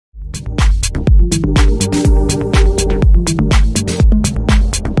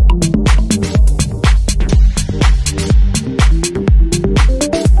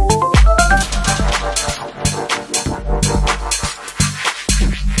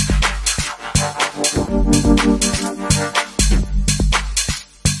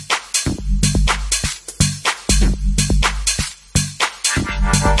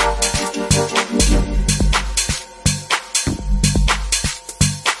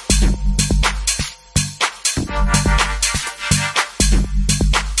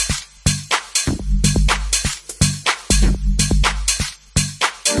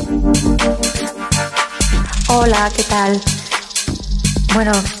Hola, ¿qué tal?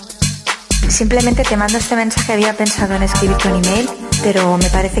 Bueno, simplemente te mando este mensaje. Había pensado en escribirte un email, pero me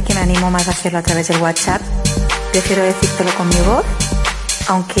parece que me animo más a hacerlo a través del WhatsApp. Prefiero decírtelo con mi voz,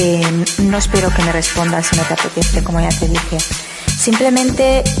 aunque no espero que me respondas si no te apetece, como ya te dije.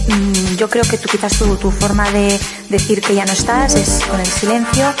 Simplemente yo creo que quizás tu forma de decir que ya no estás es con el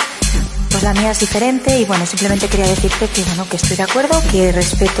silencio. Pues la mía es diferente y bueno, simplemente quería decirte que bueno, que estoy de acuerdo, que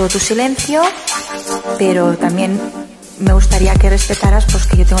respeto tu silencio, pero también me gustaría que respetaras pues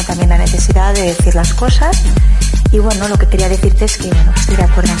que yo tengo también la necesidad de decir las cosas. Y bueno, lo que quería decirte es que bueno, estoy de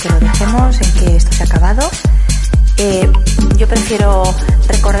acuerdo en que lo dejemos, en que esto se ha acabado. Yo prefiero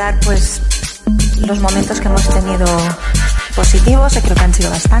recordar pues los momentos que hemos tenido positivos, creo que han sido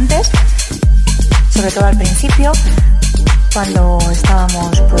bastantes, sobre todo al principio, cuando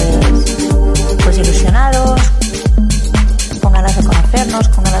estábamos pues ilusionados, con ganas de conocernos,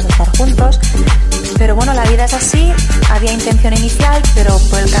 con ganas de estar juntos. Pero bueno, la vida es así, había intención inicial, pero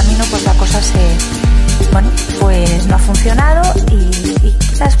por el camino pues la cosa pues no ha funcionado y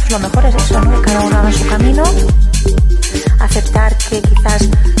quizás pues lo mejor es eso, ¿no? Cada uno haga su camino, aceptar que quizás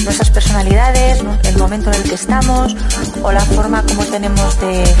nuestras personalidades, ¿no?, el momento en el que estamos o la forma como tenemos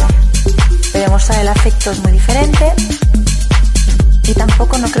de demostrar el afecto es muy diferente. Y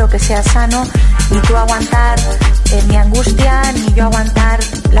tampoco no creo que sea sano ni tú aguantar mi angustia, ni yo aguantar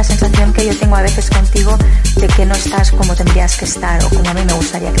la sensación que yo tengo a veces contigo de que no estás como tendrías que estar o como a mí me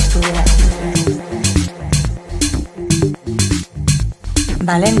gustaría que estuvieras.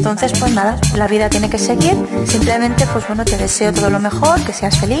 Vale, entonces pues nada, la vida tiene que seguir. Simplemente pues bueno, te deseo todo lo mejor, que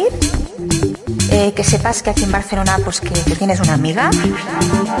seas feliz, que sepas que aquí en Barcelona pues que tienes una amiga.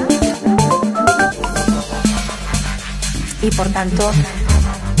 Y por tanto,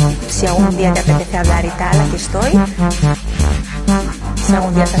 si algún día te apetece hablar y tal, aquí estoy. Si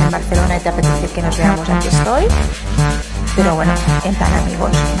algún día estás en Barcelona y te apetece que nos veamos, aquí estoy. Pero bueno, en plan amigos,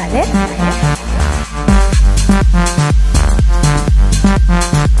 ¿vale?